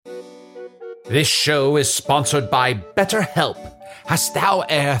This show is sponsored by BetterHelp. Hast thou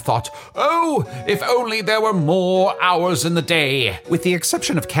e'er thought, oh, if only there were more hours in the day? With the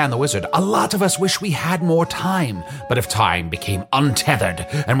exception of Can the Wizard, a lot of us wish we had more time. But if time became untethered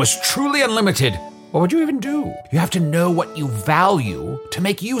and was truly unlimited, what would you even do? You have to know what you value to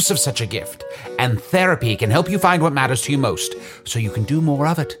make use of such a gift. And therapy can help you find what matters to you most, so you can do more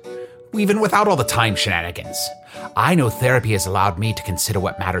of it, even without all the time shenanigans. I know therapy has allowed me to consider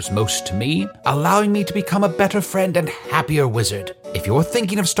what matters most to me, allowing me to become a better friend and happier wizard. If you're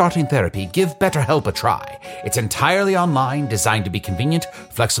thinking of starting therapy, give BetterHelp a try. It's entirely online, designed to be convenient,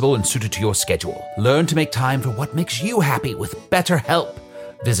 flexible, and suited to your schedule. Learn to make time for what makes you happy with BetterHelp.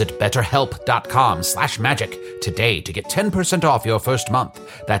 Visit betterhelp.com/magic today to get 10% off your first month.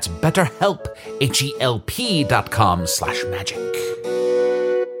 That's BetterHelp, HELP.com/magic.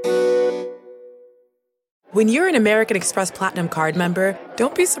 When you're an American Express Platinum card member,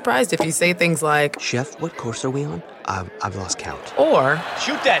 don't be surprised if you say things like, Chef, what course are we on? I've lost count. Or,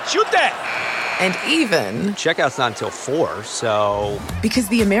 Shoot that! And even, Checkout's not until 4, so... Because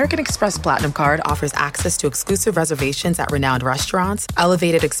the American Express Platinum Card offers access to exclusive reservations at renowned restaurants,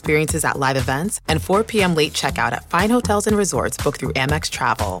 elevated experiences at live events, and 4 p.m. late checkout at fine hotels and resorts booked through Amex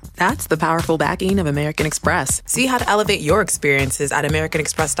Travel. That's the powerful backing of American Express. See how to elevate your experiences at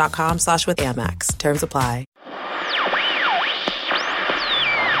americanexpress.com/withAmex. Terms apply.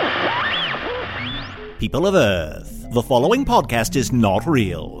 People of Earth, the following podcast is not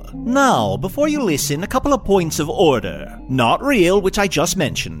real. Now, before you listen, a couple of points of order. Not real, which I just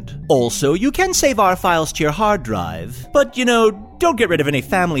mentioned. Also, you can save our files to your hard drive, but, don't get rid of any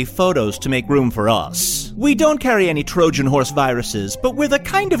family photos to make room for us. We don't carry any Trojan horse viruses, but we're the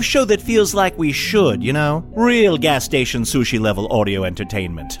kind of show that feels like we should, Real gas station sushi level audio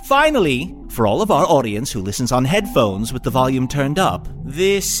entertainment. Finally, for all of our audience who listens on headphones with the volume turned up,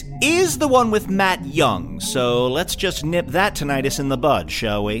 this is the one with Matt Young, so let's just nip that tinnitus in the bud,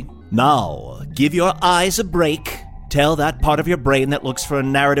 shall we? Now, give your eyes a break. Tell that part of your brain that looks for a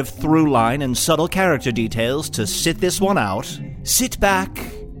narrative through line and subtle character details to sit this one out. Sit back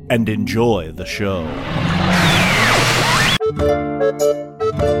and enjoy the show.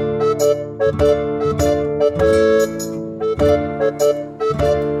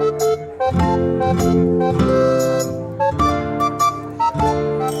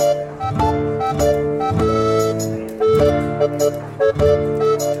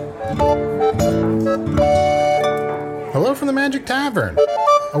 Hello from the Magic Tavern,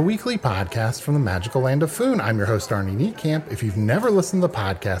 a weekly podcast from the magical land of Foon. I'm your host, Arnie Neatcamp. If you've never listened to the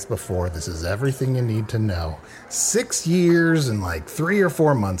podcast before, this is everything you need to know. 6 years and 3 or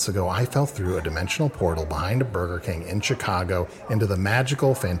 4 months ago, I fell through a dimensional portal behind a Burger King in Chicago into the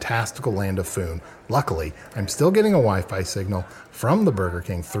magical, fantastical land of Foon. Luckily, I'm still getting a Wi-Fi signal from the Burger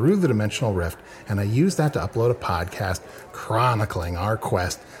King through the dimensional rift, and I used that to upload a podcast chronicling our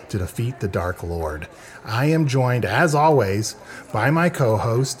quest to defeat the Dark Lord. I am joined, as always, by my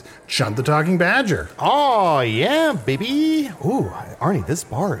co-host, Chunt the Talking Badger. Oh, yeah, baby. Ooh, Arnie, this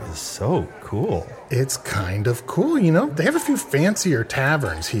bar is so cool. It's kind of cool, They have a few fancier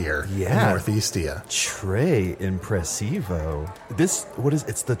taverns here in Northeastia. Tre Impressivo.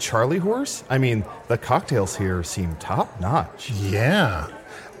 It's the Charlie Horse? I mean, the cocktails here seem top-notch. Yeah.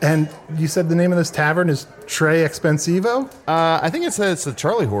 And you said the name of this tavern is Tre Expensivo? I think it's the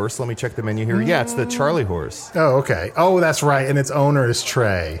Charlie Horse. Let me check the menu here. Yeah, it's the Charlie Horse. Oh, okay. Oh, that's right. And its owner is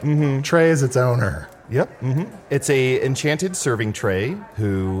Tre. Mm-hmm. Tre is its owner. Yep. Mm-hmm. It's a enchanted serving tray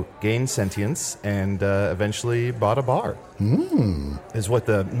who gained sentience and eventually bought a bar. Is what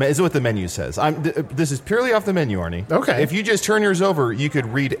the menu says. This is purely off the menu, Arnie. Okay. If you just turn yours over, you could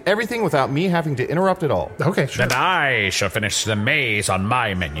read everything without me having to interrupt at all. Okay, sure. Then I shall finish the maze on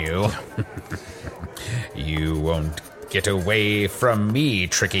my menu. You won't get away from me,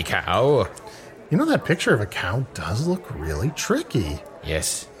 tricky cow. That picture of a cow does look really tricky.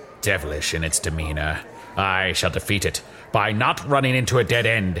 Yes, devilish in its demeanor. I shall defeat it by not running into a dead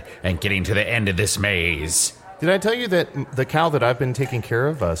end and getting to the end of this maze. Did I tell you that the cow that I've been taking care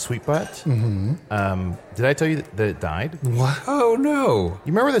of, Sweet Butt, did I tell you that it died? What? Oh, no.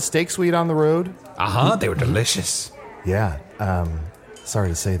 You remember the steaks we ate on the road? Uh-huh, they were delicious. Yeah, sorry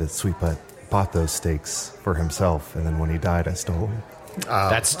to say that Sweet Butt bought those steaks for himself, and then when he died, I stole them.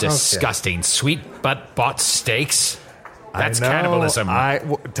 That's disgusting. Okay. Sweet Butt bought steaks? That's cannibalism.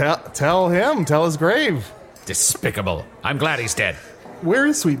 Tell his grave. Despicable. I'm glad he's dead. Where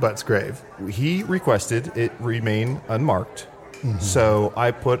is Sweet Butt's grave? He requested it remain unmarked. Mm-hmm. So I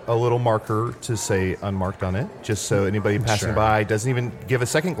put a little marker to say unmarked on it, just so anybody passing by doesn't even give a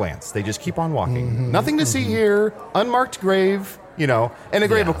second glance. They just keep on walking. Mm-hmm. Nothing to see here. Unmarked grave. you know. And the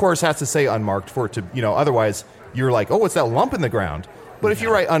grave, of course, has to say unmarked for it to, you know, otherwise you're like, oh, it's that lump in the ground. But if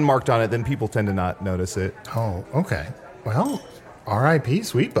you write unmarked on it, then people tend to not notice it. Oh, okay. Well, R.I.P.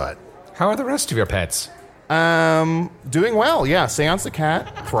 Sweet Butt. How are the rest of your pets? Doing well, yeah. Seance the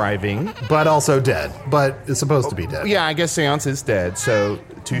cat, thriving. But also dead. But it's supposed to be dead. Yeah, I guess Seance is dead, so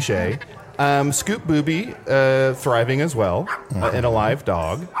touche. Scoop Booby, thriving as well, an alive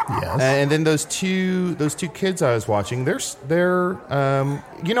dog. Yes. And then those two kids I was watching, they're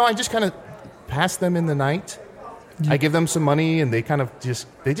you know, I just kind of pass them in the night. I give them some money, and they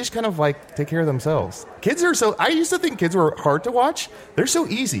just kind of like take care of themselves. Kids are I used to think kids were hard to watch. They're so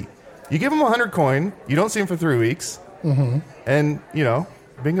easy. You give them 100 coin, you don't see them for 3 weeks, and, you know,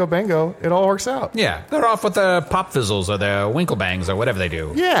 bingo bango, it all works out. Yeah, they're off with the pop fizzles or the winkle bangs or whatever they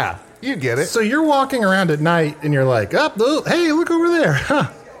do. Yeah, you get it. So you're walking around at night, and you're like, hey, look over there. Huh,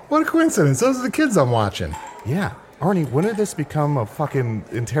 what a coincidence. Those are the kids I'm watching. Yeah. Arnie, when did this become a fucking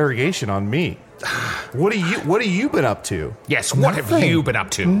interrogation on me? What have you been up to? Yes, what have you been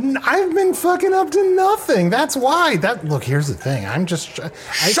up to? I've been fucking up to nothing. That's why. Look, here's the thing. I'm just...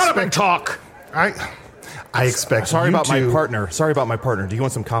 Shut up and talk! I expect Sorry you about to... my partner. Sorry about my partner. Do you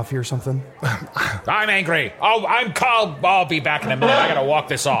want some coffee or something? I'm angry. I'm Carl. I'll be back in a minute. I gotta walk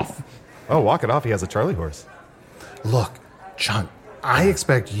this off. Oh, walk it off. He has a Charlie horse. Look, Chunt, I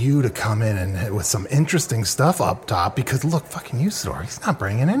expect you to come in and with some interesting stuff up top because, look, fucking Usador, he's not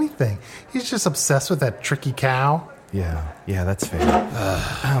bringing anything. He's just obsessed with that tricky cow. Yeah, that's fair.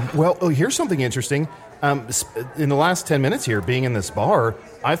 Here's something interesting. In the last 10 minutes here, being in this bar,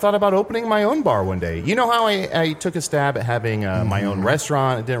 I thought about opening my own bar one day. You know how I took a stab at having my own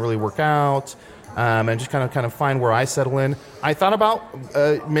restaurant? It didn't really work out. And just kind of find where I settle in. I thought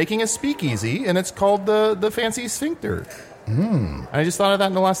about making a speakeasy, and it's called the Fancy Sphincter. I just thought of that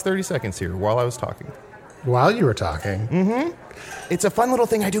in the last 30 seconds here while I was talking. While you were talking? It's a fun little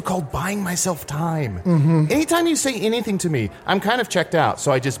thing I do called buying myself time. Anytime you say anything to me, I'm kind of checked out.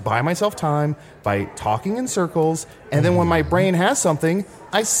 So I just buy myself time by talking in circles, and then when my brain has something,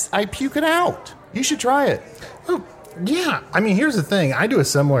 I puke it out. You should try it. Oh, yeah. I mean, here's the thing. I do a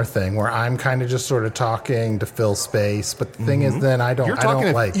similar thing where I'm kind of just sort of talking to fill space, but the thing is then I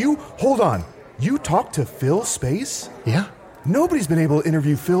don't like... Hold on. You talk to Phil Space? Yeah. Nobody's been able to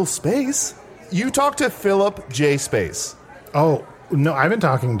interview Phil Space. You talk to Philip J. Space. Oh, no, I've been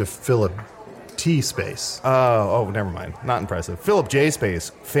talking to Philip T. Space. Never mind. Not impressive. Philip J.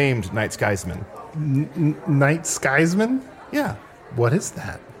 Space, famed night skiesman. Night skiesman? Yeah. What is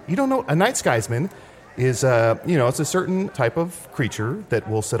that? You don't know? A night skiesman is, it's a certain type of creature that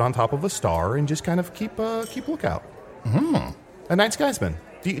will sit on top of a star and just kind of keep lookout. A night skiesman.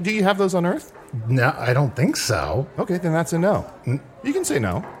 Do you have those on Earth? No, I don't think so. Okay, then that's a no. You can say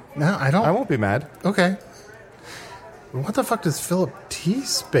no. No, I don't. I won't be mad. Okay. What the fuck does Philip T.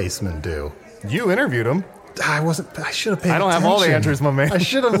 Spaceman do? You interviewed him. I should have paid attention. I don't have all the answers, my man. I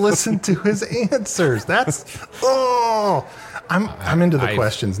should have listened to his answers. I'm into the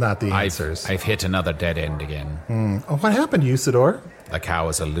questions, not the answers. I've hit another dead end again. Oh, what happened, Usador? The cow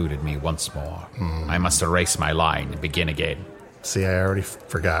has eluded me once more. I must erase my line and begin again. See, I already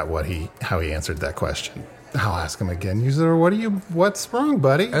forgot how he answered that question. I'll ask him again. Usador, what's wrong,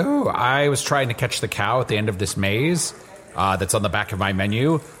 buddy? Oh, I was trying to catch the cow at the end of this maze that's on the back of my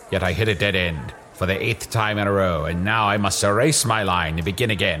menu, yet I hit a dead end for the 8th time in a row, and now I must erase my line and begin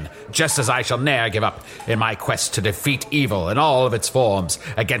again, just as I shall ne'er give up in my quest to defeat evil in all of its forms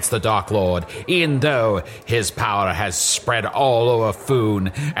against the Dark Lord, even though his power has spread all over Foon,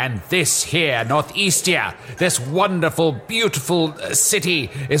 and this here, Northeastia, this wonderful, beautiful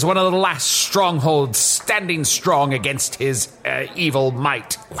city, is one of the last strongholds standing strong against his evil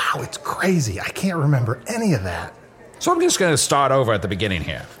might. Wow, it's crazy. I can't remember any of that. So I'm just going to start over at the beginning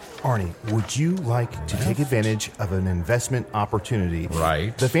here. Arnie, would you like to take advantage of an investment opportunity?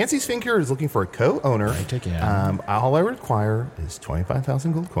 Right. The Fancy Sphincter is looking for a co-owner. Right again. All I require is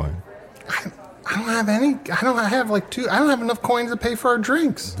 25,000 gold coin. I don't have any. I don't have enough coins to pay for our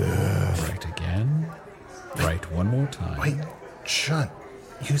drinks. Right again. Right one more time. Wait, Chunt.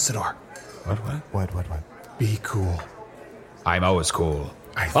 Usador. What? Be cool. I'm always cool.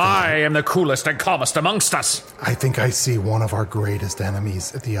 I am the coolest and calmest amongst us. I think I see one of our greatest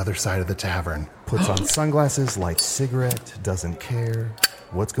enemies at the other side of the tavern. Puts on sunglasses, lights cigarette, doesn't care.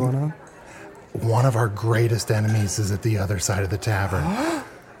 What's going on? One of our greatest enemies is at the other side of the tavern.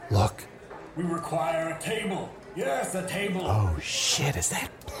 Look. We require a table. Yes, a table. Oh, shit. Is that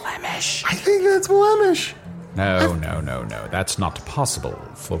Blemish? I think that's Blemish. No. That's not possible,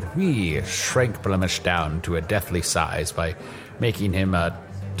 for we shrank Blemish down to a deathly size by making him a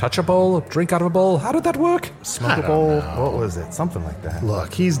touch a bowl, drink out of a bowl? How did that work? Smoke a bowl? What was it? Something like that.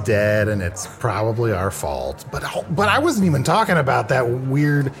 Look, he's dead, and it's probably our fault. But I wasn't even talking about that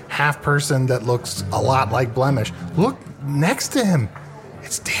weird half person that looks a lot like Blemish. Look next to him.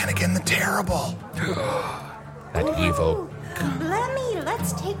 It's Tannakin the Terrible. That evil. Blemmy,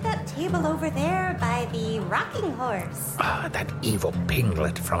 let's take that table over there by the rocking horse. That evil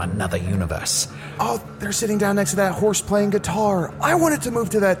pinglet from another universe. Oh, they're sitting down next to that horse playing guitar. I wanted to move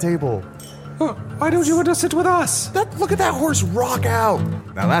to that table. Why don't you want to sit with us? Look at that horse rock out.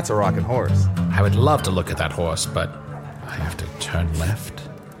 Now that's a rocking horse. I would love to look at that horse, but I have to turn left,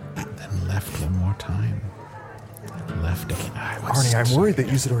 then left one more time. Left again. Arnie, I'm worried that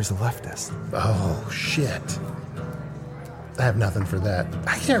Usador's a leftist. Oh, shit. I have nothing for that.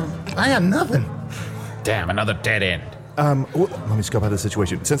 I got nothing. Damn, another dead end. Let me scope out the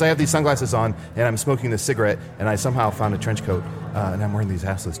situation. Since I have these sunglasses on and I'm smoking this cigarette and I somehow found a trench coat and I'm wearing these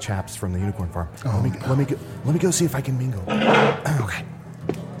assless chaps from the unicorn farm. Let me go see if I can mingle. Okay.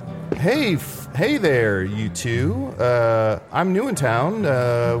 Hey there, you two. I'm new in town.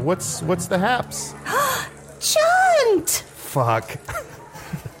 What's the haps? Chunt! Fuck.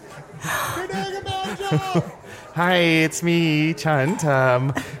 Hi, it's me, Chunt.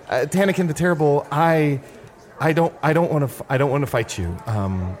 Tannakin the Terrible. I don't want to fight you.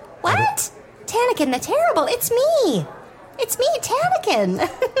 What? Tannakin the Terrible? It's me. It's me, Tannakin.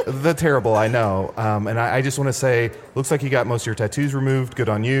 The Terrible, I know. And I just want to say, looks like you got most of your tattoos removed. Good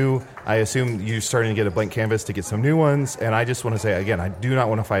on you. I assume you're starting to get a blank canvas to get some new ones. And I just want to say, again, I do not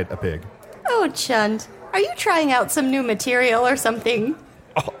want to fight a pig. Oh, Chunt. Are you trying out some new material or something?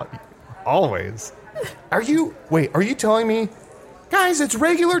 Always. Are you telling me? Guys, it's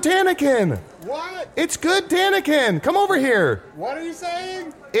regular Tannakin. What? It's good Tannakin. Come over here. What are you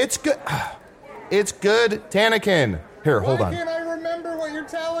saying? It's good. It's good Tannakin. Here, hold on. Why can't I remember what you're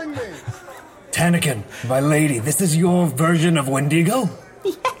telling me? Tannakin, my lady, this is your version of Wendigo?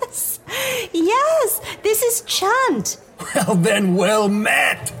 Yes, this is Chunt. Well then, well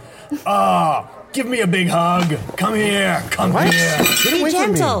met. Give me a big hug. Come here, come What? here. Get away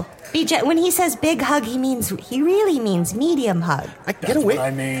from me. Gentle. When he says big hug, he really means medium hug. Get away. What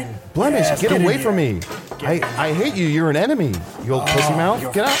I mean. Blemish, Yes, get in away here. from me. I hate you. You're an enemy. You old pussy mouth.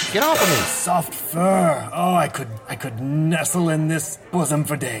 you're- Get off of me. Soft fur. Oh, I could nestle in this bosom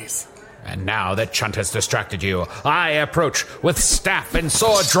for days. And now that Chunt has distracted you, I approach with staff and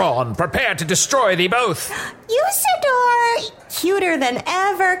sword drawn, prepared to destroy thee both. Usador! Cuter than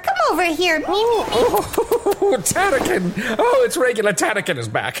ever. Come over here. Oh, Tannakin! Oh, it's regular Tannakin is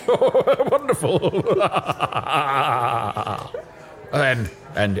back. Wonderful.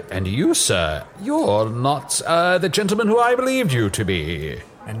 And you, sir, you're not the gentleman who I believed you to be.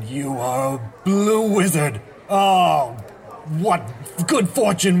 And you are a blue wizard. Oh, what good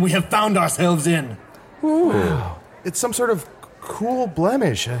fortune we have found ourselves in. Wow. It's some sort of cool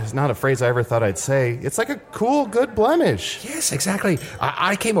blemish. It's not a phrase I ever thought I'd say. It's like a cool, good blemish. Yes, exactly.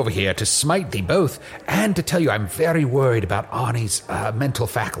 I came over here to smite thee both, and to tell you I'm very worried about Arnie's mental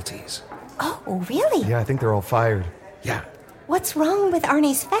faculties. Oh, really? Yeah, I think they're all fired. Yeah. What's wrong with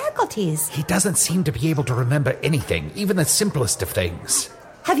Arnie's faculties? He doesn't seem to be able to remember anything, even the simplest of things.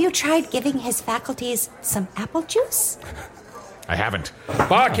 Have you tried giving his faculties some apple juice? I haven't.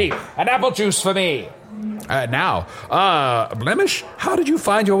 Barkeep, an apple juice for me. Now, Blemish, how did you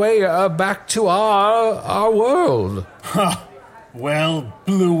find your way back to our world? Well,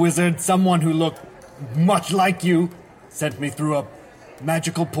 blue wizard, someone who looked much like you, sent me through a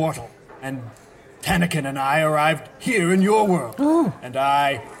magical portal, and Tannakin and I arrived here in your world. Oh. And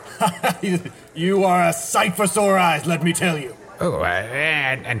you are a sight for sore eyes, let me tell you.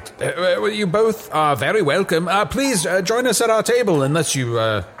 Oh, you both are very welcome. Please join us at our table, unless you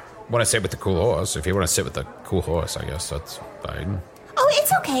want to sit with the cool horse. If you want to sit with the cool horse, I guess that's fine. Oh,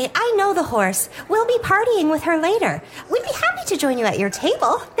 it's okay. I know the horse. We'll be partying with her later. We'd be happy to join you at your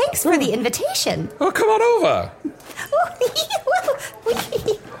table. Thanks for the invitation. Oh, come on over.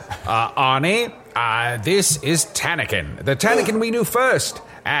 Arnie, this is Tannakin. The Tannakin we knew first.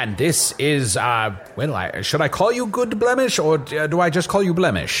 And this is, should I call you Good Blemish, or do I just call you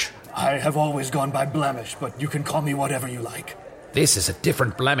Blemish? I have always gone by Blemish, but you can call me whatever you like. This is a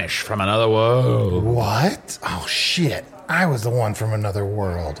different Blemish from another world. What? Oh, shit. I was the one from another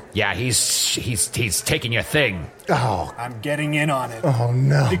world. Yeah, he's taking your thing. Oh. I'm getting in on it. Oh,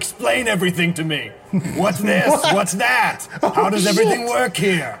 no. Explain everything to me. What's this? What's that? How does everything work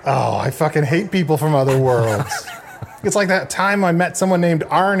here? Oh, I fucking hate people from other worlds. It's like that time I met someone named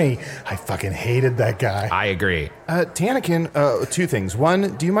Arnie. I fucking hated that guy. I agree. Tannakin, two things.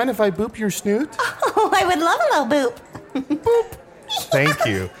 One, do you mind if I boop your snoot? Oh, I would love a little boop. Boop. Thank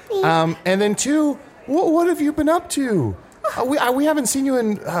you. And then 2, what have you been up to? We haven't seen you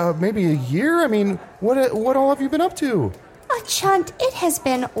in maybe a year. I mean, what all have you been up to? Oh, Chunt, it has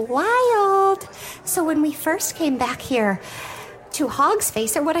been wild. So when we first came back here to Hog's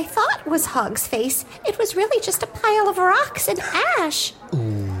Face, or what I thought was Hog's Face, it was really just a pile of rocks and ash.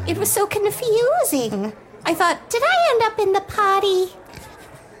 It was so confusing. I thought, did I end up in the potty?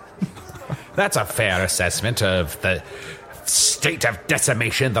 That's a fair assessment of the state of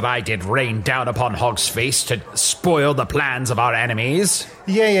decimation that I did rain down upon Hog's Face to spoil the plans of our enemies.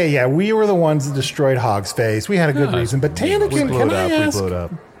 Yeah. We were the ones that destroyed Hog's Face. We had a good reason. But Tannakin, can I ask, we blew it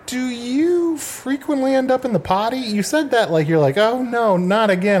up. do you frequently end up in the potty? You said that like you're like, oh no, not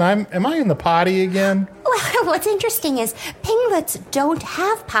again. Am I in the potty again? Well, what's interesting is pinglets don't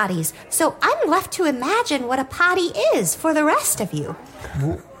have potties, so I'm left to imagine what a potty is for the rest of you.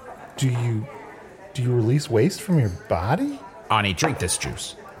 Do you release waste from your body? Arnie, drink this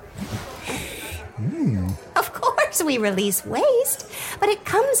juice. Of course we release waste, but it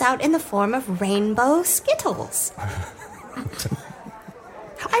comes out in the form of rainbow Skittles.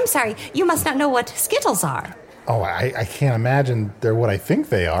 I'm sorry, you must not know what Skittles are. Oh, I can't imagine they're what I think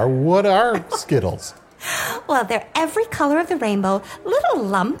they are. What are Skittles? Well, they're every color of the rainbow, little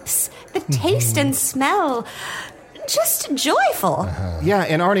lumps that taste and smell just joyful. Yeah,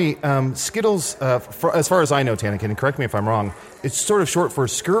 and Arnie, Skittles, as far as I know, Tannakin, and correct me if I'm wrong, it's sort of short for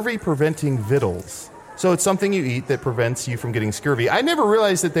scurvy-preventing victuals. So it's something you eat that prevents you from getting scurvy. I never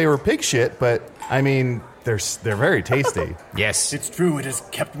realized that they were pig shit, but, I mean, they're very tasty. Yes. It's true, it has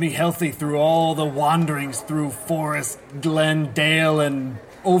kept me healthy through all the wanderings through forest, glen, dale, and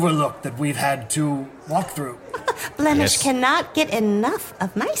overlook that we've had to walk through. Blemish cannot get enough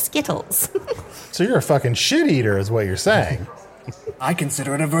of my Skittles. So you're a fucking shit eater is what you're saying. I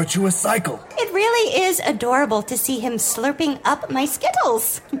consider it a virtuous cycle. It really is adorable to see him slurping up my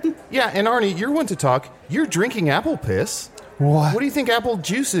Skittles. Yeah, and Arnie, you're one to talk. You're drinking apple piss. What? What do you think apple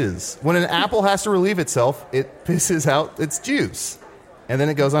juice is? When an apple has to relieve itself, it pisses out its juice. And then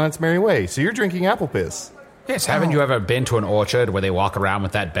it goes on its merry way. So you're drinking apple piss. Yes, haven't you ever been to an orchard where they walk around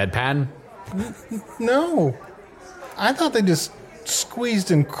with that bedpan? No. I thought they just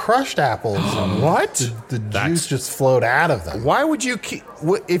squeezed and crushed apples. What? The juice just flowed out of them. Why would you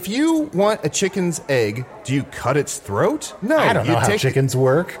if you want a chicken's egg, do you cut its throat? No. I don't know how chickens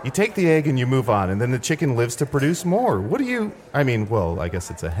work. You take the egg and you move on, and then the chicken lives to produce more. What do you... I mean, well, I guess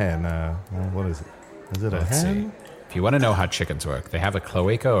it's a hen. What is it? Is it a Let's hen? see. If you want to know how chickens work, they have a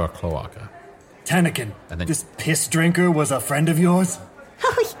cloaca or a cloaca. Tannakin, And then- this piss drinker was a friend of yours?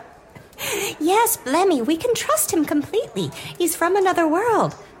 Oh, yes, Blemmy, we can trust him completely. He's from another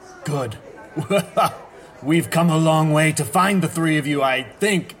world. Good. We've come a long way to find the three of you, I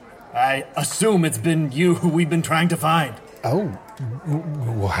think. I assume it's been you who we've been trying to find. Oh,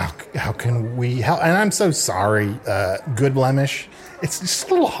 well, how can we help? And I'm so sorry, good Blemish. It's just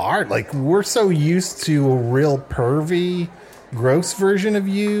a little hard. Like, we're so used to a real pervy, gross version of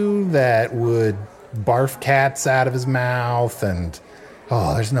you that would barf cats out of his mouth and...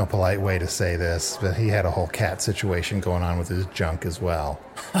 Oh, there's no polite way to say this, but he had a whole cat situation going on with his junk as well.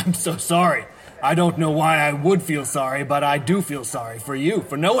 I'm so sorry. I don't know why I would feel sorry, but I do feel sorry for you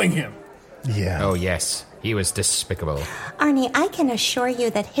for knowing him. Yeah. Oh, yes. He was despicable. Arnie, I can assure you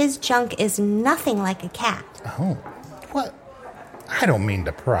that his junk is nothing like a cat. Oh, what? I don't mean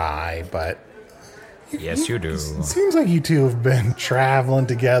to pry, but... Yes, you do. It seems like you two have been traveling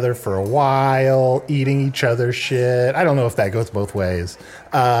together for a while, eating each other's shit. I don't know if that goes both ways.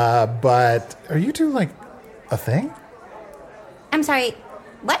 But are you two, like, a thing? I'm sorry,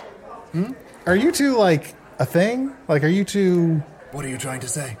 what? Are you two, like, a thing? Like, are you two... What are you trying to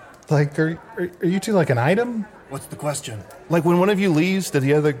say? Like, are you two, like, an item? What's the question? Like when one of you leaves, does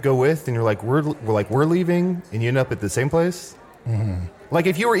the other go with? And you're like, we're leaving, and you end up at the same place? Mm-hmm. Like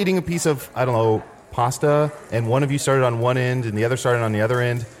if you were eating a piece of, I don't know, pasta, and one of you started on one end and the other started on the other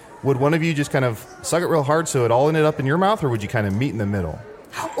end, would one of you just kind of suck it real hard so it all ended up in your mouth, or would you kind of meet in the middle?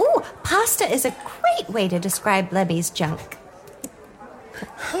 Ooh, pasta is a great way to describe Blemmy's junk.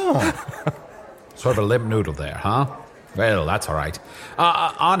 Sort of a limp noodle there, huh? Well, that's all right.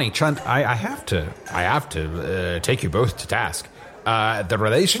 Arnie, Chunt, I have to take you both to task. The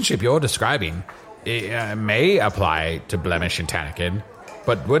relationship you're describing may apply to Blemish and Tannakin,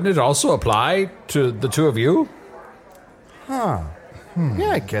 but wouldn't it also apply to the two of you? Huh.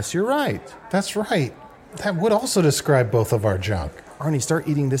 Yeah, I guess you're right. That's right. That would also describe both of our junk. Arnie, start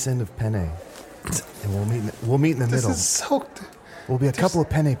eating this end of penne, and we'll meet in the middle. This is so... We'll be a couple of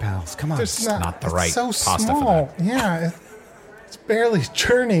penne pals. Come on. There's not the right so pasta small. for that. Yeah, it's barely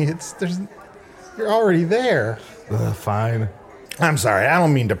journey. You're already there. Fine. I'm sorry, I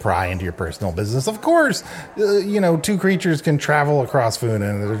don't mean to pry into your personal business. Of course, two creatures can travel across Foon,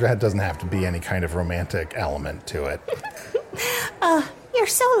 and there doesn't have to be any kind of romantic element to it. You're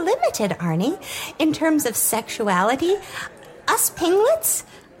so limited, Arnie. In terms of sexuality, us pinglets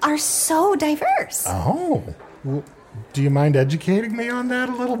are so diverse. Oh, well, do you mind educating me on that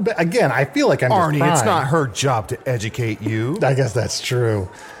a little bit? Again, I feel like I'm just Arnie, prying. it's not her job to educate you. I guess that's true.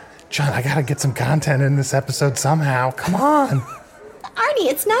 John, I gotta get some content in this episode somehow. Come on. Arnie,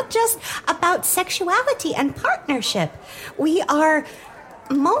 it's not just about sexuality and partnership. We are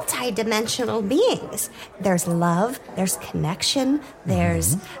multi-dimensional beings. There's love, there's connection,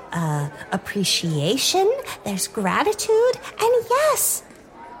 there's appreciation, there's gratitude, and yes,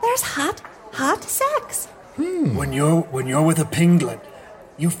 there's hot sex. When you're with a pinglet,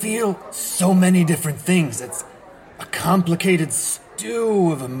 you feel so many different things. It's a complicated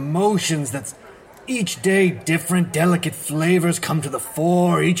stew of emotions that's each day different, delicate flavors come to the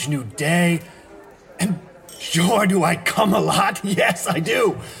fore each new day. And sure, do I come a lot? Yes, I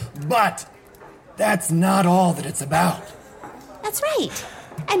do. But that's not all that it's about. That's right.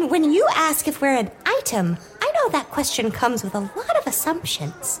 And when you ask if we're an item, I know that question comes with a lot of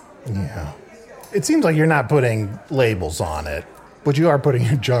assumptions. Yeah. It seems like you're not putting labels on it, but you are putting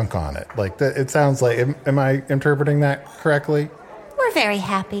your junk on it. Like, it sounds like, am I interpreting that correctly? We're very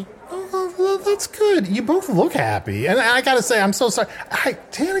happy. Oh, that's good. You both look happy. And I gotta say, I'm so sorry. Hi,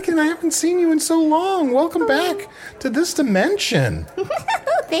 Tannakin, I haven't seen you in so long. Welcome back to this dimension.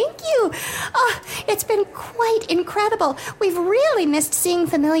 Thank you. Oh, it's been quite incredible. We've really missed seeing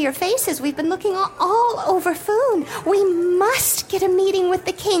familiar faces. We've been looking all over Foon. We must get a meeting with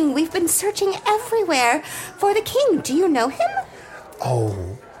the king. We've been searching everywhere for the king. Do you know him?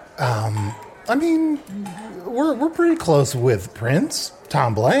 Oh, I mean, we're pretty close with Prince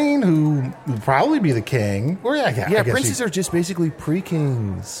Tom Blaine, who would probably be the king. Or I guess princes are just basically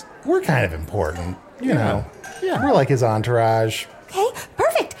pre-kings. We're kind of important, you know. Yeah, we're like his entourage. Okay,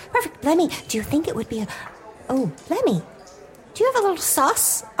 perfect. Blemmy, do you think it would be Blemmy, do you have a little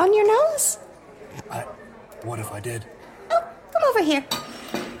sauce on your nose? What if I did? Oh, come over here.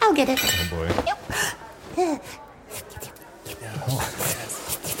 I'll get it. Oh, boy. Yep.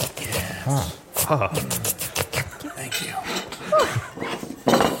 Thank you.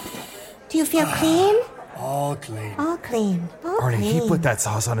 Do you feel clean? All clean. All clean. Arnie, he put that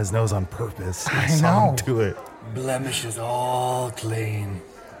sauce on his nose on purpose. I know. saw him do it. Blemish is all clean.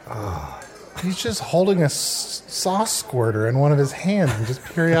 He's just holding a sauce squirter in one of his hands and just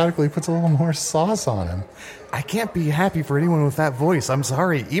periodically puts a little more sauce on him. I can't be happy for anyone with that voice. I'm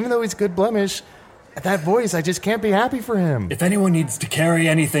sorry. Even though he's good Blemish, that voice, I just can't be happy for him. If anyone needs to carry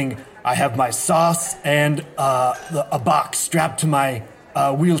anything, I have my sauce and a box strapped to my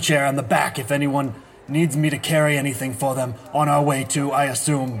wheelchair on the back if anyone needs me to carry anything for them on our way to, I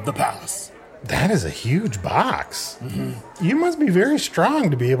assume, the palace. That is a huge box. Mm-hmm. You must be very strong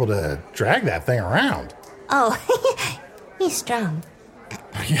to be able to drag that thing around. Oh, he's strong.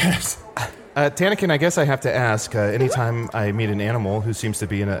 Yes. Tannakin, I guess I have to ask, anytime I meet an animal who seems to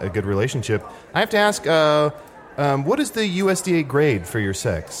be in a good relationship, I have to ask, what is the USDA grade for your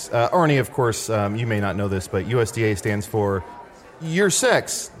sex? Arnie, of course, you may not know this, but USDA stands for your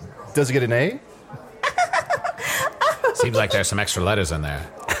sex. Does it get an A? Seems like there's some extra letters in there.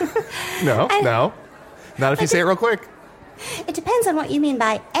 No. Not if you say it real quick. It depends on what you mean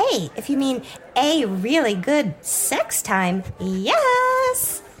by A. If you mean a really good sex time,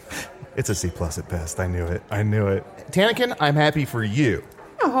 yes. It's a C+ at best. I knew it. Tannakin, I'm happy for you.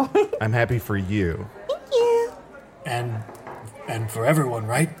 Oh. I'm happy for you. Thank you. And for everyone,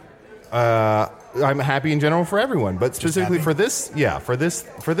 right? I'm happy in general for everyone, but specifically happy?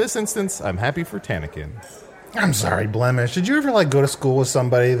 for this instance, I'm happy for Tannakin. I'm sorry, Blemish. Did you ever go to school with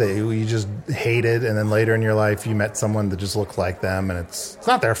somebody that you just hated, and then later in your life you met someone that just looked like them, and it's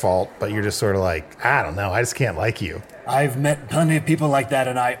not their fault, but you're just sort of like, I don't know, I just can't like you. I've met plenty of people like that,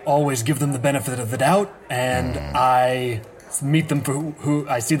 and I always give them the benefit of the doubt, and I meet them for who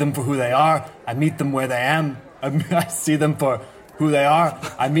I see them for who they are. I meet them where they am. I see them for who they are.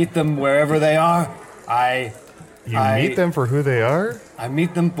 I meet them wherever they are. I meet them for who they are? I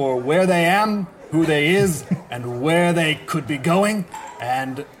meet them for where they am, who they is, and where they could be going.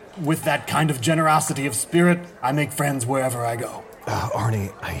 And with that kind of generosity of spirit, I make friends wherever I go.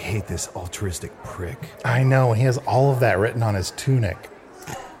 Arnie, I hate this altruistic prick. I know, he has all of that written on his tunic.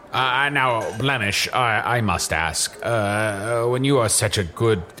 Now, Blemish, I must ask, when you are such a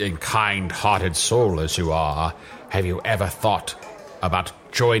good and kind-hearted soul as you are, have you ever thought about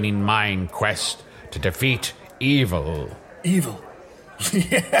joining my quest to defeat evil? Evil?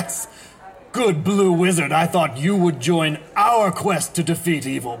 Yes. good blue wizard, I thought you would join our quest to defeat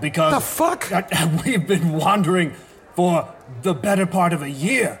evil because... The fuck? We've been wandering for the better part of a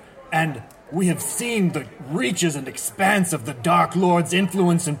year, and we have seen the reaches and expanse of the Dark Lord's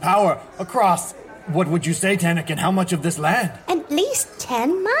influence and power across, what would you say, Tannakin, how much of this land? At least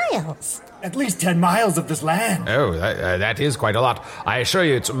 10 miles. At least 10 miles of this land. Oh, that is quite a lot. I assure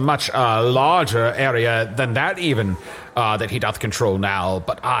you it's a much larger area than that even, that he doth control now.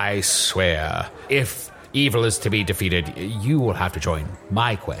 But I swear, if evil is to be defeated, you will have to join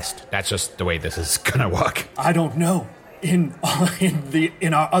my quest. That's just the way this is gonna work. I don't know. In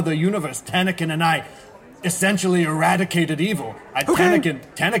our other universe, Tannakin and I essentially eradicated evil.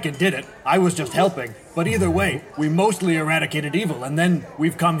 Tannakin did it. I was just helping. But either way, we mostly eradicated evil, and then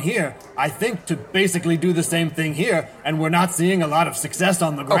we've come here, I think, to basically do the same thing here, and we're not seeing a lot of success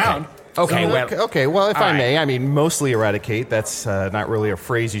on the ground. Okay, well, if I may, right. I mean, mostly eradicate, that's not really a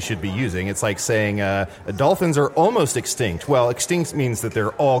phrase you should be using. It's like saying dolphins are almost extinct. Well, extinct means that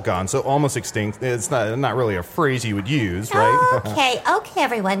they're all gone, so almost extinct, it's not really a phrase you would use, right? Okay,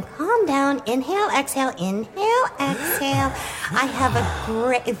 everyone, calm down. Inhale, exhale, exhale. I have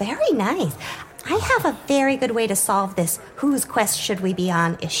very nice. I have a very good way to solve this whose quest should we be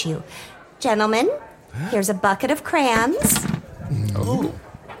on issue. Gentlemen, here's a bucket of crayons. Oh.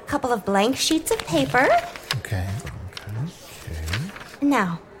 Couple of blank sheets of paper. Okay.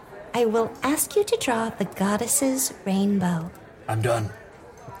 Now, I will ask you to draw the goddess's rainbow. I'm done.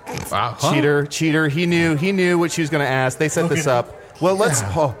 Cheater. He knew what she was going to ask. They set this up. Well,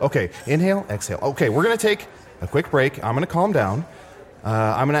 okay. Inhale, exhale. Okay, we're going to take a quick break. I'm going to calm down.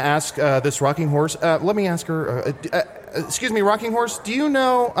 I'm going to ask this rocking horse. Let me ask her. Excuse me, rocking horse, do you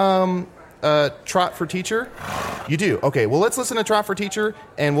know Trot for Teacher? You do. Okay, well, let's listen to Trot for Teacher,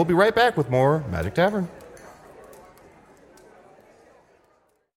 and we'll be right back with more Magic Tavern.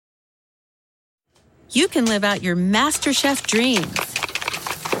 You can live out your MasterChef dreams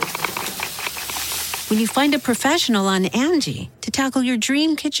when you find a professional on Angie to tackle your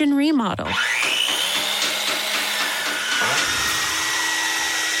dream kitchen remodel.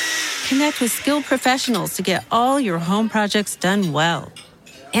 Connect with skilled professionals to get all your home projects done well.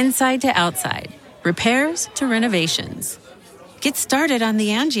 Inside to outside, repairs to renovations. Get started on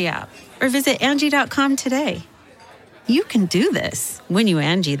the Angie app or visit Angie.com today. You can do this when you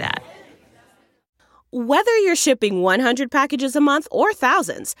Angie that. Whether you're shipping 100 packages a month or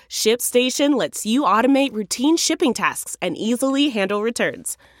thousands, ShipStation lets you automate routine shipping tasks and easily handle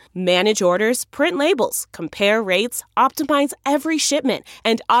returns. Manage orders, print labels, compare rates, optimize every shipment,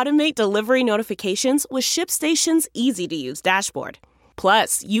 and automate delivery notifications with ShipStation's easy-to-use dashboard.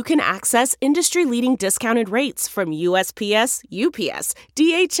 Plus, you can access industry-leading discounted rates from USPS, UPS,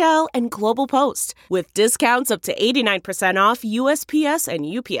 DHL, and Global Post, with discounts up to 89% off USPS and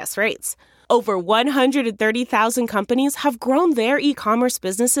UPS rates. Over 130,000 companies have grown their e-commerce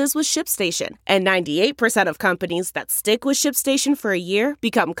businesses with ShipStation, and 98% of companies that stick with ShipStation for a year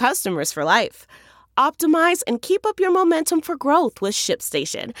become customers for life. Optimize and keep up your momentum for growth with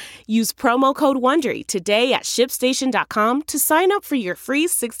ShipStation. Use promo code WONDERY today at ShipStation.com to sign up for your free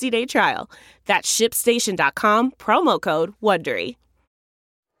 60-day trial. That's ShipStation.com, promo code WONDERY.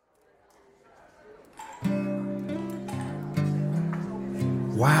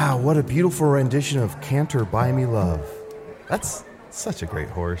 Wow, what a beautiful rendition of Canter Buy Me Love. That's such a great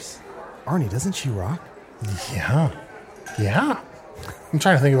horse. Arnie, doesn't she rock? Yeah. I'm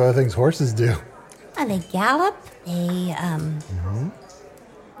trying to think of other things horses do. They gallop, they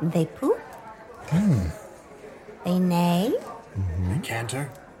poop, they neigh. They canter,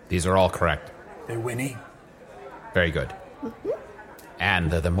 These are all correct. they whinny. Very good. And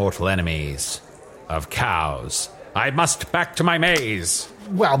they're the mortal enemies of cows. I must back to my maze.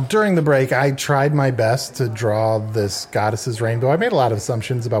 Well, during the break, I tried my best to draw this goddess's rainbow. I made a lot of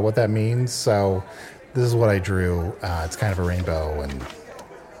assumptions about what that means, so this is what I drew. It's kind of a rainbow and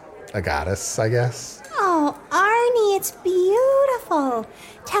a goddess, I guess. Oh, Arnie, it's beautiful.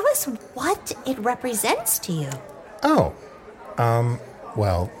 Tell us what it represents to you. Oh,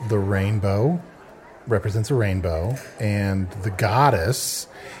 well, the rainbow represents a rainbow, and the goddess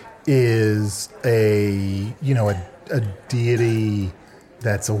is a deity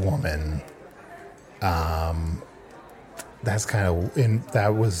that's a woman. That's kind of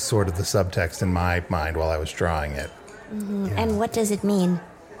that was sort of the subtext in my mind while I was drawing it. Mm-hmm. Yeah. And what does it mean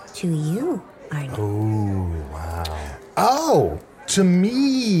to you, Arnie? Oh, wow. Oh, to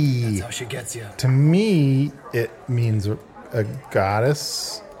me. That's how she gets you. To me, it means a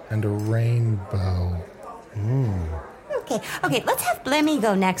goddess and a rainbow. Okay, let's have Blemmy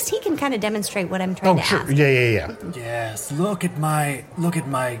go next. He can kind of demonstrate what I'm trying to sure. ask. Yeah. Yes, look at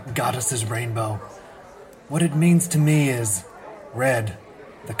my goddess's rainbow. What it means to me is red,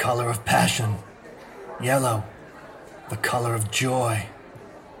 the color of passion; yellow, the color of joy;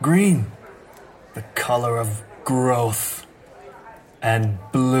 green, the color of growth; and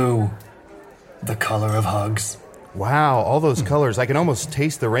blue, the color of hugs. Wow, all those colors. I can almost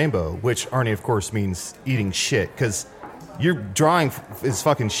taste the rainbow, which, Arnie, of course, means eating shit, because your drawing is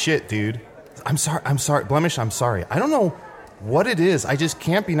fucking shit, dude. I'm sorry. Blemish, I'm sorry. I don't know what it is. I just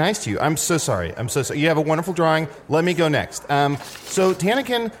can't be nice to you. I'm so sorry. You have a wonderful drawing. Let me go next. So,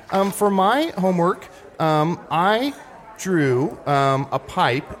 Tannakin, for my homework, I drew a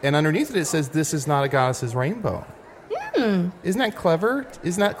pipe, and underneath it says, "This is not a goddess's rainbow." Isn't that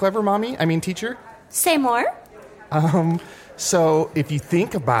clever? Mommy? I mean, teacher? Say more. So if you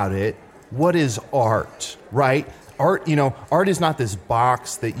think about it, what is art, right? Art is not this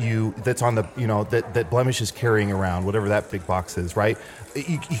box that's on the, that Blemish is carrying around, whatever that big box is, right?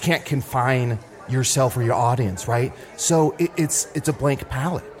 You can't confine yourself or your audience, right? So it's a blank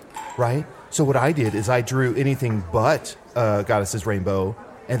palette, right? So what I did is I drew anything but Goddess's Rainbow,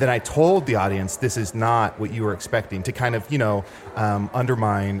 and then I told the audience this is not what you were expecting, to kind of,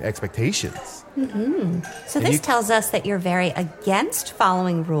 undermine expectations. Mm-hmm. So this tells us that you're very against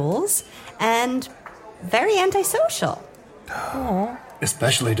following rules and very antisocial. Aww.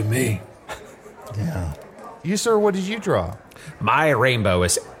 Especially to me. Yeah. You, sir, what did you draw? My rainbow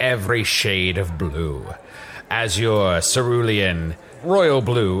is every shade of blue. Azure, cerulean, royal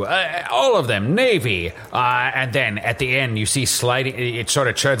blue, all of them, navy. And then at the end, you see sliding, it sort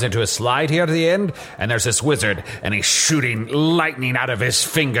of turns into a slide here at the end, and there's this wizard, and he's shooting lightning out of his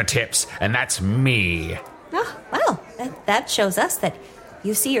fingertips, and that's me. Oh, well, that shows us that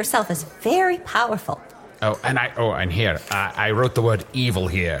you see yourself as very powerful. And here, I wrote the word evil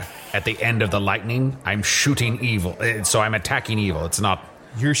here. At the end of the lightning, I'm shooting evil, so I'm attacking evil. It's not...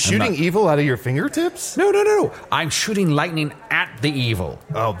 You're shooting evil out of your fingertips? No. I'm shooting lightning at the evil.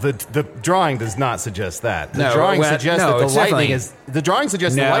 Oh, the drawing does not suggest that. The No, drawing suggests that the lightning is... The drawing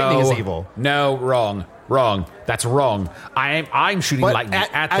suggests the lightning is evil. No, wrong. That's wrong. I'm shooting lightning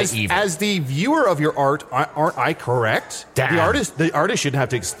at the evil. As the viewer of your art, aren't I correct? Damn. The artist shouldn't have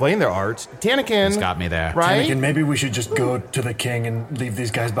to explain their art. Tannakin... He's got me there. Right? Tannakin, maybe we should just go to the king and leave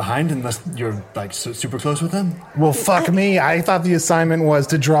these guys behind unless you're, super close with them? Well, fuck me. I thought the assignment was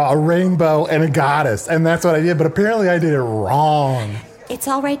to draw a rainbow and a goddess, and that's what I did, but apparently I did it wrong. It's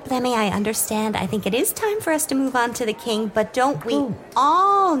all right, Blemmy, I understand. I think it is time for us to move on to the king, but don't we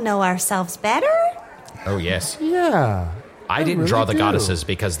all know ourselves better? Oh, yes. Yeah. I didn't draw the goddesses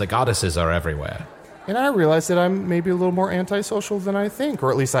because the goddesses are everywhere. And I realized that I'm maybe a little more antisocial than I think,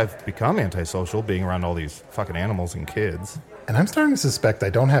 or at least I've become antisocial being around all these fucking animals and kids. And I'm starting to suspect I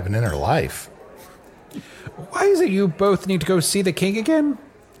don't have an inner life. Why is it you both need to go see the king again?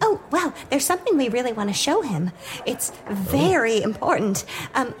 Oh, well, there's something we really want to show him. It's very important.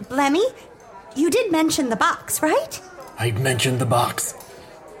 Blemmy, you did mention the box, right? I mentioned the box.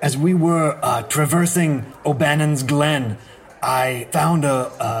 As we were traversing O'Bannon's Glen, I found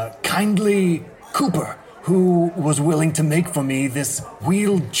a kindly cooper who was willing to make for me this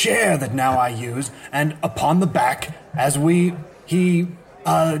wheeled chair that now I use, and upon the back, he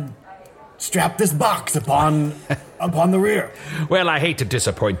strapped this box upon the rear. Well, I hate to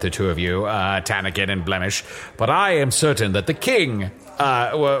disappoint the two of you, Tannakin and Blemish, but I am certain that the king,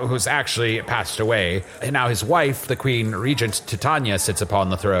 who's actually passed away, and now his wife, the Queen Regent Titania, sits upon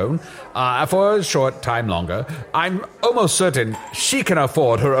the throne for a short time longer. I'm almost certain she can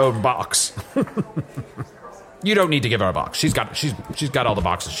afford her own box. You don't need to give her a box. She's got all the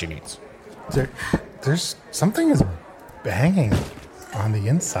boxes she needs. There's something is banging on the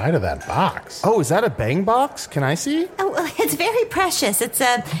inside of that box. Oh, is that a bang box? Can I see? Oh, well, it's very precious. It's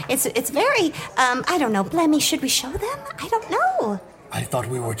very, I don't know. Blemmy, should we show them? I don't know. I thought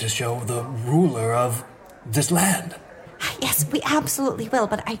we were to show the ruler of this land. Yes, we absolutely will,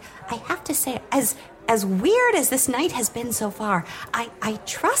 but I have to say, as weird as this night has been so far, I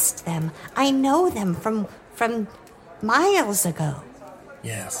trust them. I know them from miles ago.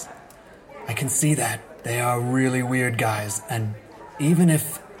 Yes, I can see that. They are really weird guys, and even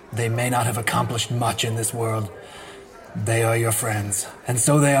if they may not have accomplished much in this world, they are your friends, and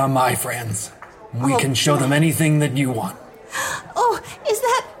so they are my friends. We can show them anything that you want. Oh, is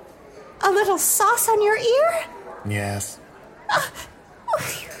that a little sauce on your ear? Yes.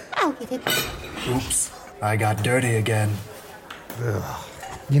 I'll get it. Oops, I got dirty again. Ugh.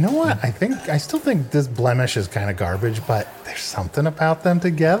 You know what? I still think this Blemish is kind of garbage, but there's something about them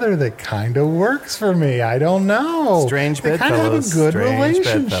together that kind of works for me. I don't know. Strange they bedfellows. They kind of have a good Strange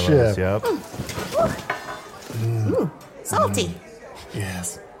relationship. Yep. Ooh, salty.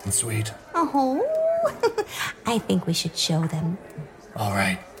 Yes, and sweet. Oh, I think we should show them. All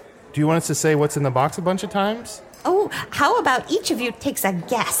right. Do you want us to say what's in the box a bunch of times? Oh, how about each of you takes a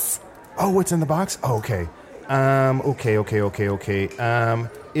guess? Oh, what's in the box? Oh, okay. Okay.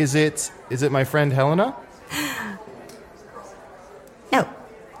 Is it my friend Helena? No.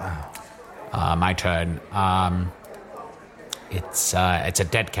 My turn. It's a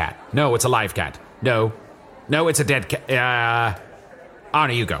dead cat. No, it's a live cat. No, it's a dead cat.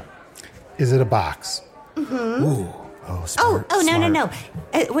 Arnie, you go. Is it a box? Mm-hmm. Ooh. Oh, smart. Oh, no.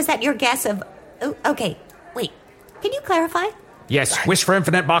 smart. Was that your guess of... Oh, okay, wait. Can you clarify? Yes, wish for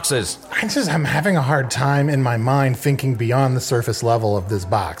infinite boxes. I'm having a hard time in my mind thinking beyond the surface level of this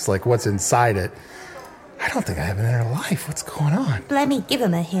box, like what's inside it. I don't think I have an inner life. What's going on? Let me give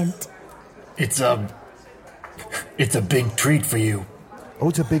him a hint. It's a big treat for you. Oh,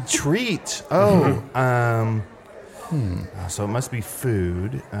 it's a big treat. Oh, So it must be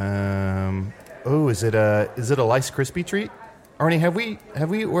food. Is it a Lice Krispie treat? Arnie, have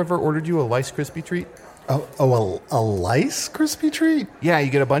we ever ordered you a Lice Krispie treat? A lice Krispie treat? Yeah,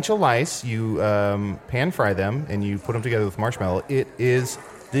 you get a bunch of lice, you pan fry them, and you put them together with marshmallow. It is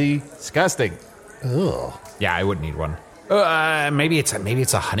disgusting. Ugh. Yeah, I would need one. Maybe it's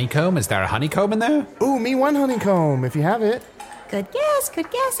a honeycomb. Is there a honeycomb in there? Ooh, me one honeycomb if you have it. Good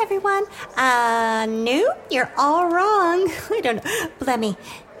guess, everyone. Nope, you're all wrong. I don't know. Blemmy,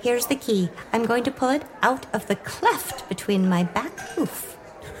 here's the key. I'm going to pull it out of the cleft between my back hoof.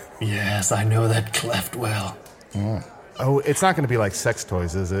 Yes, I know that cleft well. Oh, it's not going to be like sex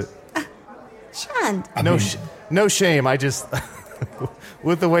toys, is it? Shant. No shame. I just,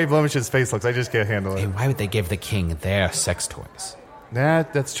 with the way Blemish's face looks, I just can't handle it. Hey, why would they give the king their sex toys?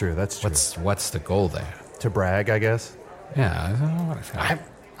 That's true. That's true. What's the goal there? To brag, I guess. Yeah.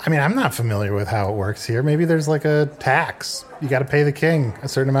 I'm not familiar with how it works here. Maybe there's like a tax. You got to pay the king a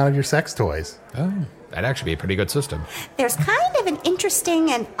certain amount of your sex toys. Oh, that'd actually be a pretty good system. There's kind of an interesting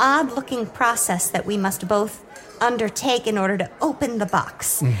and odd-looking process that we must both undertake in order to open the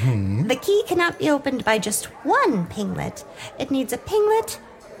box. Mm-hmm. The key cannot be opened by just one pinglet. It needs a pinglet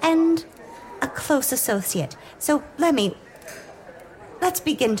and a close associate. So, Lemmy, let's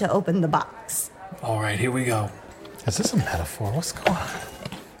begin to open the box. All right, here we go. Is this a metaphor? What's going on?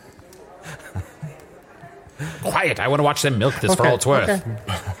 Quiet, I want to watch them milk this for all it's worth. Okay.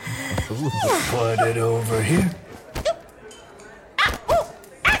 Put it over here.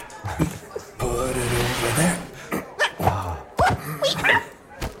 Put it over there.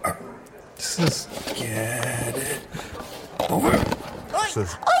 This is... Get it over. This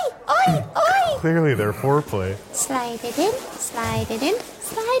is Oi! clearly their foreplay. Slide it in, slide it in,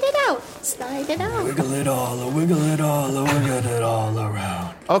 slide it out, slide it out. Wiggle it all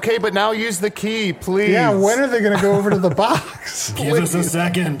around. Okay, but now use the key, please. Yeah, when are they going to go over to the box? Give us a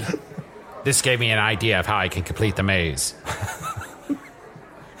second. This gave me an idea of how I can complete the maze.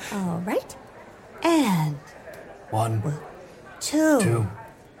 All right. And 1, two, 2,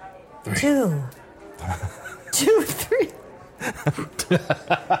 3. 2, 2, 3.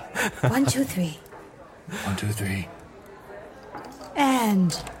 1, 2, 3. 1, 2, 3.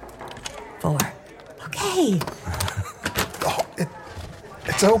 And 4. Okay.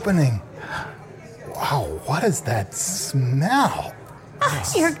 It's opening. Wow, what is that smell?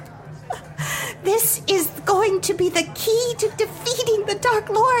 This is going to be the key to defeating the Dark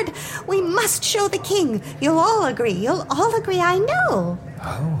Lord. We must show the king. You'll all agree, I know.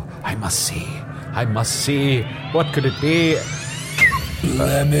 Oh, I must see. What could it be?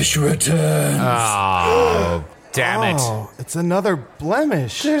 Blemish returns. Oh, damn it. Oh, it's another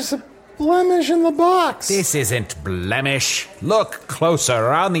Blemish. There's a blemish in the box. This isn't Blemish. Look closer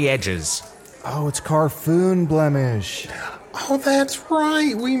around the edges. Oh, it's Carfoon Blemish. Oh, that's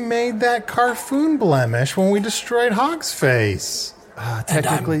right. We made that Carfoon blemish when we destroyed Hog's Face.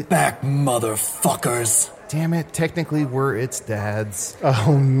 Technically, and I'm back, motherfuckers. Damn it, technically we're its dads.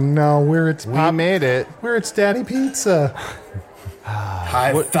 Oh, no, we're its We made it. We're its Daddy Pizza.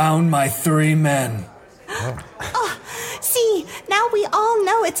 I found my 3 men. See, now we all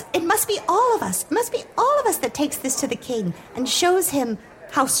know it must be all of us. It must be all of us that takes this to the king and shows him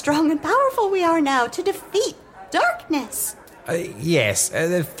how strong and powerful we are now to defeat darkness. Yes,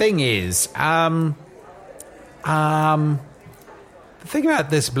 the thing is, the thing about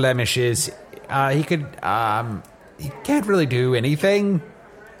this Blemish is, he can't really do anything.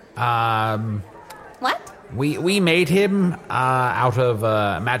 What? We made him out of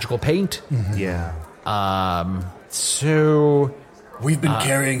magical paint. Mm-hmm. Yeah. So... We've been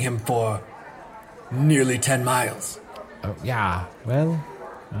carrying him for nearly 10 miles. Oh, yeah, well...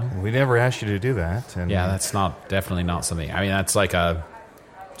 We never asked you to do that. And Yeah, that's definitely not something... I mean, that's like a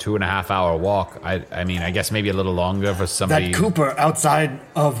 2.5-hour walk. I mean, I guess maybe a little longer for somebody... That Cooper outside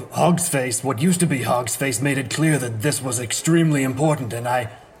of Hog's Face, what used to be Hog's Face, made it clear that this was extremely important, and I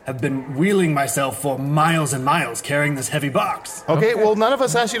have been wheeling myself for miles and miles carrying this heavy box. Okay, well, none of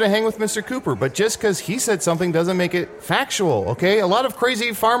us asked you to hang with Mr. Cooper, but just because he said something doesn't make it factual, okay? A lot of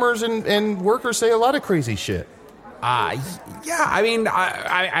crazy farmers and workers say a lot of crazy shit. Yeah, I mean,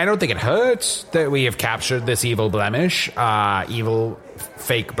 I don't think it hurts that we have captured this evil Blemish, evil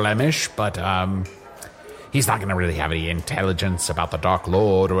fake Blemish, but he's not going to really have any intelligence about the Dark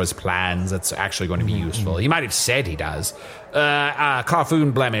Lord or his plans that's actually going to be useful. He might have said he does.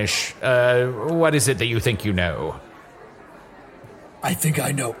 Carfoon Blemish, what is it that you think you know? I think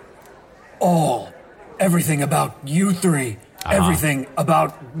I know everything about you three, everything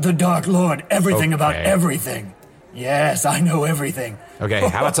about the Dark Lord, everything about everything. Yes, I know everything. Okay,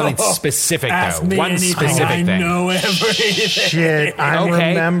 how about something specific, Ask though? me One anything, specific I thing. know everything. Shit, I'm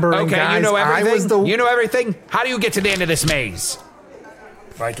remembering, Okay, guys. you know everything? You know everything? How do you get to the end of this maze?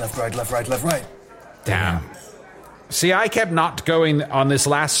 Right, left, right, left, right, left, right. Damn. See, I kept not going on this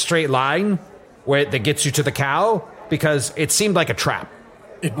last straight line that gets you to the cow because it seemed like a trap.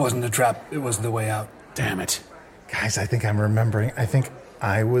 It wasn't a trap. It was the way out. Damn it. Guys, I think I'm remembering. I think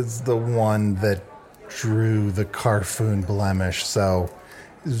I was the one that drew the Carfoon Blemish, so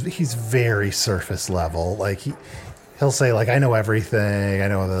he's very surface level. Like he'll say like I know everything, I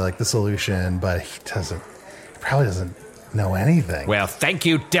know the solution, but he probably doesn't know anything. Well, thank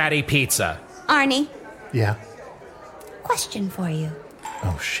you, Daddy Pizza. Arnie, Yeah. question for you.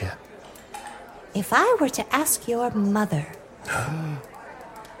 Oh shit. If I were to ask your mother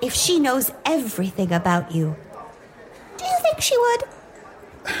if she knows everything about you, do you think she would?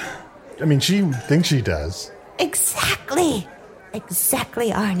 I mean, she thinks she does. Exactly,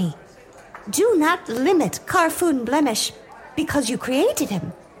 Arnie. Do not limit Carfoon Blemish because you created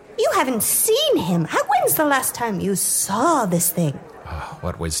him. You haven't seen him. When's the last time you saw this thing? Oh,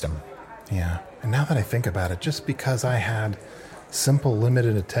 what wisdom. Yeah. And now that I think about it, just because I had simple,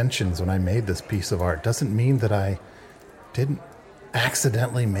 limited attentions when I made this piece of art doesn't mean that I didn't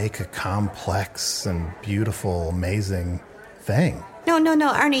accidentally make a complex and beautiful, amazing thing. No,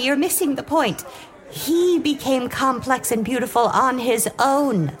 Arnie, you're missing the point. He became complex and beautiful on his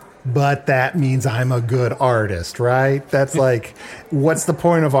own. But that means I'm a good artist, right? That's like, what's the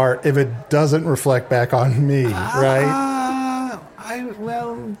point of art if it doesn't reflect back on me, right?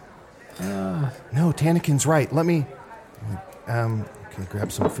 No, Tannakin's right. Let me okay,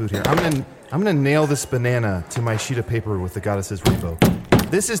 grab some food here. I'm gonna nail this banana to my sheet of paper with the goddess's rainbow.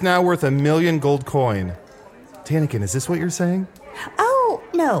 This is now worth 1 million gold coin. Tannakin, is this what you're saying? Oh,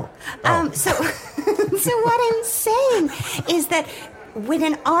 no. So what I'm saying is that when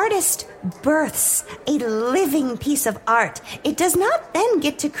an artist births a living piece of art, it does not then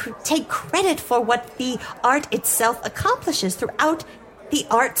get to take credit for what the art itself accomplishes throughout the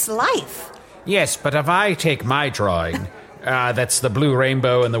art's life. Yes, but if I take my drawing, that's the blue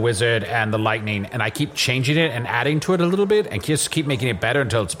rainbow and the wizard and the lightning, and I keep changing it and adding to it a little bit and just keep making it better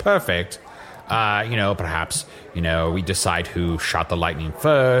until it's perfect, perhaps, we decide who shot the lightning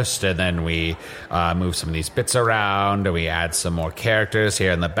first, and then we move some of these bits around, and we add some more characters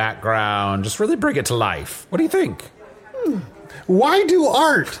here in the background, just really bring it to life. What do you think? Why do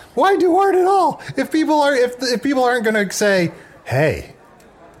art? Why do art at all? If people aren't going to say, hey,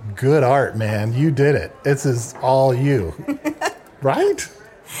 good art, man, you did it. This is all you. Right?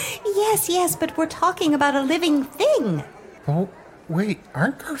 Yes, but we're talking about a living thing. Oh, wait,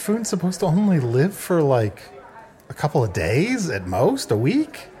 aren't Carfoons supposed to only live for like a couple of days at most, a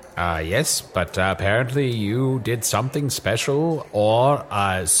week? Yes, but apparently you did something special, or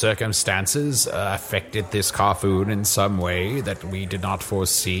circumstances affected this Carfoon in some way that we did not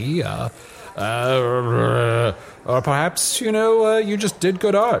foresee. Or perhaps, you just did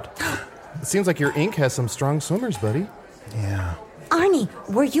good art. It seems like your ink has some strong swimmers, buddy. Yeah. Arnie,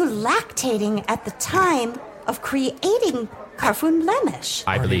 were you lactating at the time of creating Carfoon Blemish?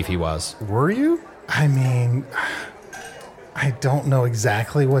 I believe he was. Were you? I mean, I don't know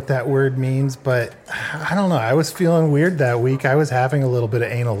exactly what that word means, but I don't know. I was feeling weird that week. I was having a little bit of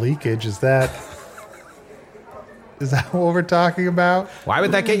anal leakage. Is that what we're talking about? Why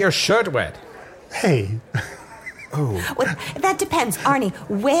would that get your shirt wet? Hey. Well, that depends, Arnie.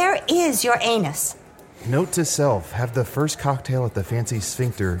 Where is your anus? Note to self, have the first cocktail at the Fancy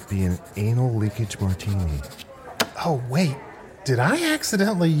Sphincter be an anal leakage martini. Oh, wait. Did I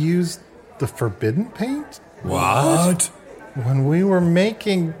accidentally use the forbidden paint? What? When we were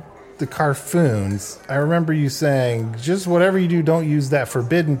making the carfoons, I remember you saying, just whatever you do, don't use that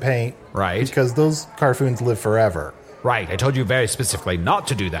forbidden paint. Right. Because those carfoons live forever. Right, I told you very specifically not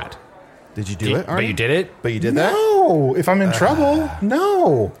to do that. Did you do it, Arnie? But you did it? But you did that? No! If I'm in trouble,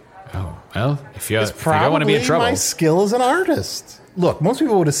 no. Oh, well, if you It's don't want to be in trouble. my skill as an artist. Look, most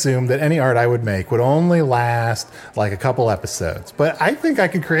people would assume that any art I would make would only last like a couple episodes. But I think I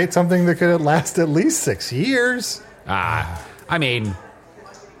could create something that could last at least 6 years. I mean,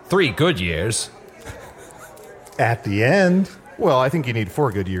 3 good years. At the end. Well, I think you need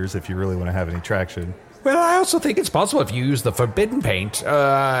 4 good years if you really want to have any traction. Well, I also think it's possible if you use the forbidden paint,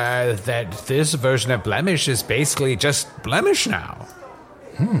 that this version of Blemish is basically just Blemish now.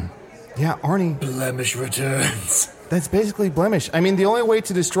 Yeah, Arnie. Blemish returns. That's basically Blemish. I mean, the only way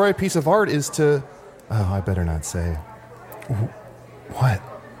to destroy a piece of art is to... Oh, I better not say. What?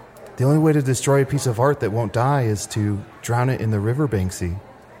 The only way to destroy a piece of art that won't die is to drown it in the river Banksy.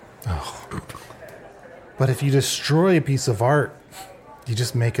 Oh. But if you destroy a piece of art, you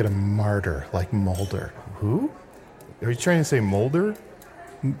just make it a martyr, like Mulder. Who? Are you trying to say Mulder?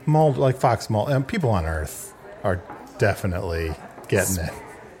 Mulder, like Fox Mulder. People on Earth are definitely getting it.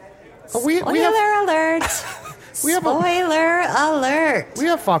 Spoiler alert! Spoiler alert! We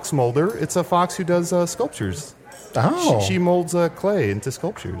have Fox Mulder. It's a fox who does sculptures. Oh. She molds clay into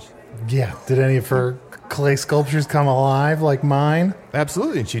sculptures. Yeah. Did any of her clay sculptures come alive like mine?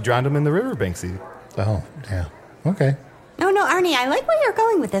 Absolutely. And she drowned them in the river Banksy. Oh, yeah. Okay. No, Arnie, I like where you're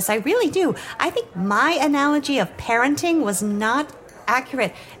going with this. I really do. I think my analogy of parenting was not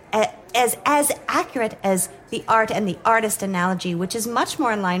accurate. As accurate as the art and the artist analogy, which is much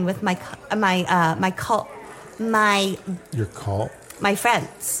more in line with my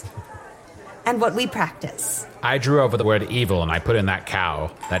friends and what we practice. I drew over the word evil and I put in that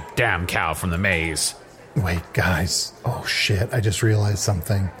cow, that damn cow from the maze. Wait, guys. Oh, shit. I just realized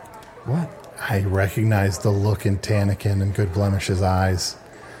something. What? I recognize the look in Tannakin and Good Blemish's eyes.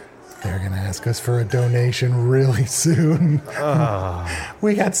 They're going to ask us for a donation really soon.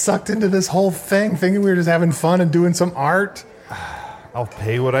 We got sucked into this whole thing, thinking we were just having fun and doing some art. I'll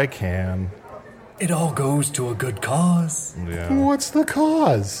pay what I can. It all goes to a good cause. Yeah. What's the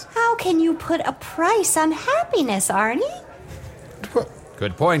cause? How can you put a price on happiness, Arnie?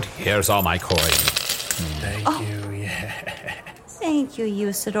 Good point. Here's all my coin. Thank you, yeah. Thank you,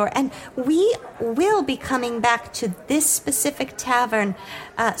 Usador. And we will be coming back to this specific tavern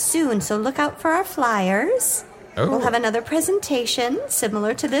soon, so look out for our flyers. Oh. We'll have another presentation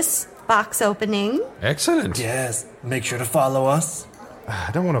similar to this box opening. Excellent. Yes, make sure to follow us. I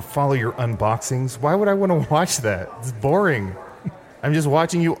don't want to follow your unboxings. Why would I want to watch that? It's boring. I'm just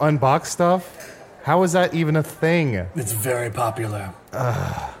watching you unbox stuff. How is that even a thing? It's very popular.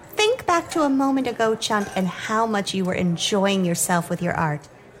 Think back to a moment ago, Chunt, and how much you were enjoying yourself with your art.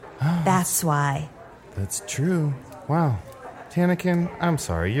 That's why. That's true. Wow. Tannakin, I'm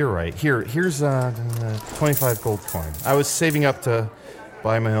sorry, you're right. Here's 25 gold coin. I was saving up to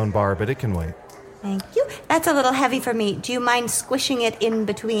buy my own bar, but it can wait. Thank you. That's a little heavy for me. Do you mind squishing it in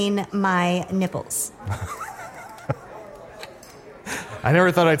between my nipples? I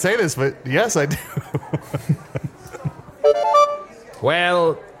never thought I'd say this, but yes, I do.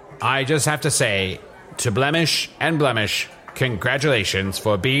 Well, I just have to say, to Blemish and Blemish, congratulations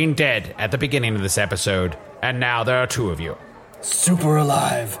for being dead at the beginning of this episode, and now there are 2 of you. Super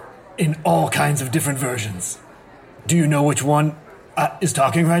alive in all kinds of different versions. Do you know which one is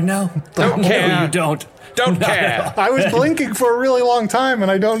talking right now? Don't care. No, you don't. Don't Not care. at all. I was blinking for a really long time,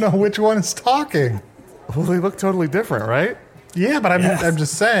 and I don't know which one is talking. Well, they look totally different, right? Yeah, but Yes. I'm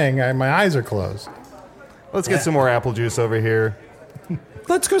just saying, my eyes are closed. Let's get some more apple juice over here.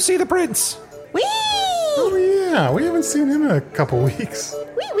 Let's go see the prince. Wee! Oh, yeah, we haven't seen him in a couple weeks.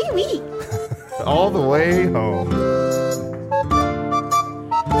 Wee! All the way home.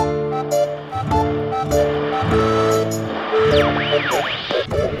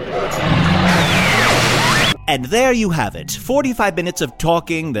 And there you have it, 45 minutes of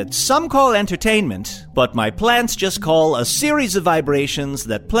talking that some call entertainment, but my plants just call a series of vibrations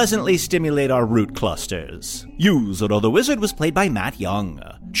that pleasantly stimulate our root clusters. Usador the Wizard was played by Matt Young.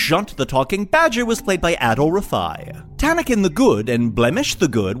 Chunt the Talking Badger was played by Adol Rafai. Tannakin the Good and Blemish the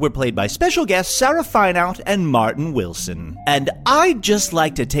Good were played by special guests Sarah Fineout and Martin Wilson. And I'd just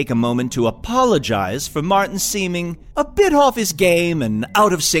like to take a moment to apologize for Martin seeming a bit off his game and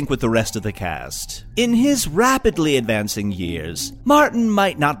out of sync with the rest of the cast. In his rapidly advancing years, Martin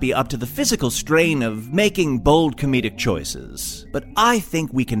might not be up to the physical strain of making bold comedic choices, but I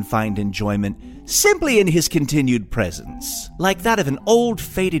think we can find enjoyment simply in his continued presence, like that of an old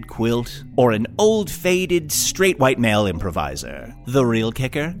faded quilt or an old faded straight white male improviser. The real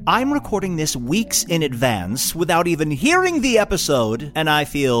kicker? I'm recording this weeks in advance without even hearing the episode, and I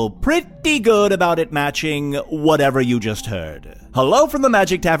feel pretty good about it matching whatever you just heard. Hello from the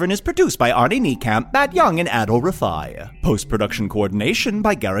Magic Tavern is produced by Arnie Niekamp, Matt Young, and Adol Rafai. Post-production coordination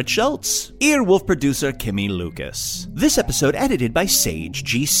by Garrett Schultz. Earwolf producer Kimmy Lucas. This episode edited by Sage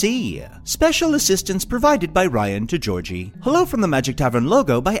GC. Special assistance provided by Ryan DeGiorgi. Hello from the Magic Tavern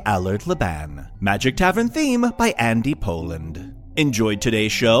logo by Allard Laban. Magic Tavern theme by Andy Poland. Enjoyed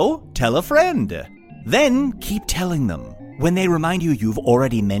today's show? Tell a friend. Then keep telling them. When they remind you you've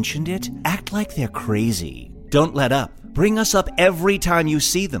already mentioned it, act like they're crazy. Don't let up. Bring us up every time you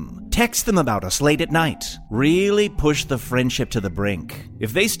see them. Text them about us late at night. Really push the friendship to the brink.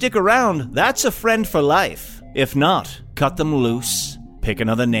 If they stick around, that's a friend for life. If not, cut them loose, pick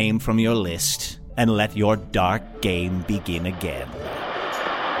another name from your list, and let your dark game begin again.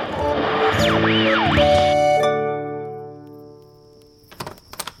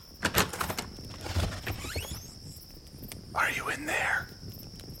 Are you in there?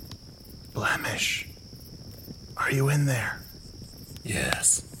 Blemish. Are you in there?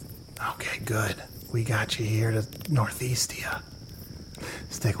 Yes. Okay, good. We got you here to Northeastia.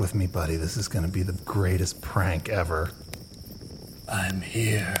 Stick with me, buddy. This is going to be the greatest prank ever. I'm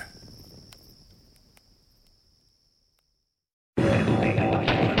here.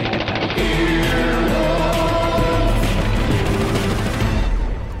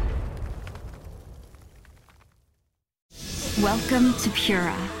 Welcome to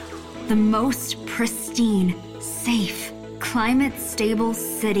Pura, the most pristine, safe, climate-stable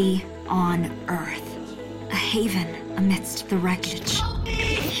city on Earth. A haven amidst the wreckage.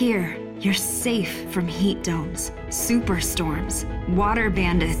 Here, you're safe from heat domes, superstorms, water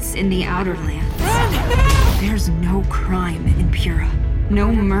bandits in the outer lands. There's no crime in Pura.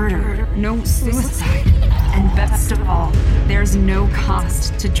 No murder, no suicide. And best of all, there's no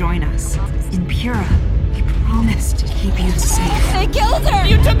cost to join us. In Pura, we promise to keep you safe. They killed her!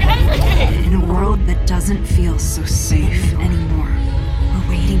 You took everything! In a world that doesn't feel so safe anymore, we're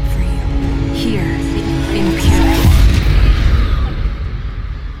waiting for you. Here, in Pura.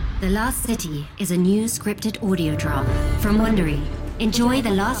 The Last City is a new scripted audio drama from Wondery. Enjoy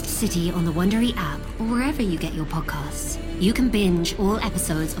The Last City on the Wondery app or wherever you get your podcasts. You can binge all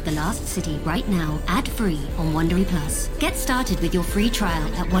episodes of The Last City right now, ad-free on Wondery Plus. Get started with your free trial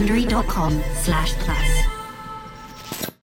at Wondery.com/plus.